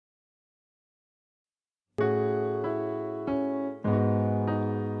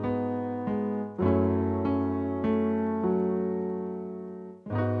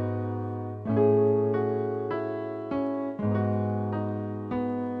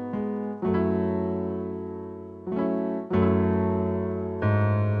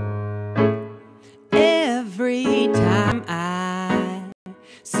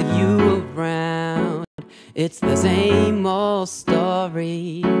it's the same old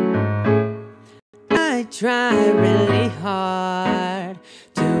story. I try really hard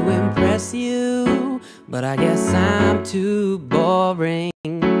to impress you, but I guess I'm too boring.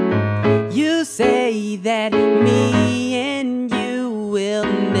 You say that me and you will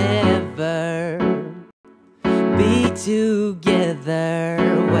never be together.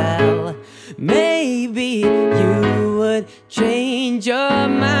 Well, maybe you would change your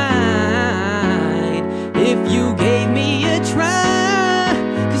mind if you gave me a try,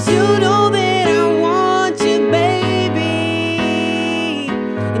 'cause you know that I want you, baby,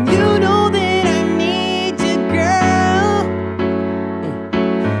 and you know that I need you, girl.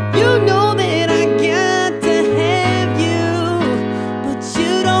 You know that I got to have you, but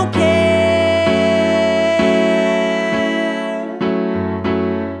you don't care.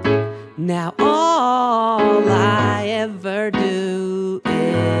 Now all I ever do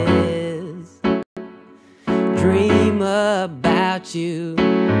is dream about you,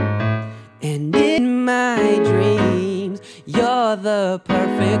 and in my dreams you're the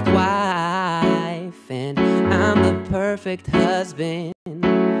perfect wife and I'm the perfect husband.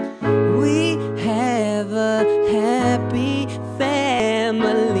 We have a happy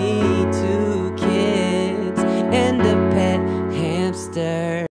family, 2 kids and a pet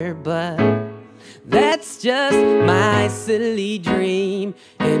hamster, but that's just my silly dream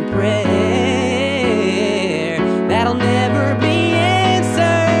and pray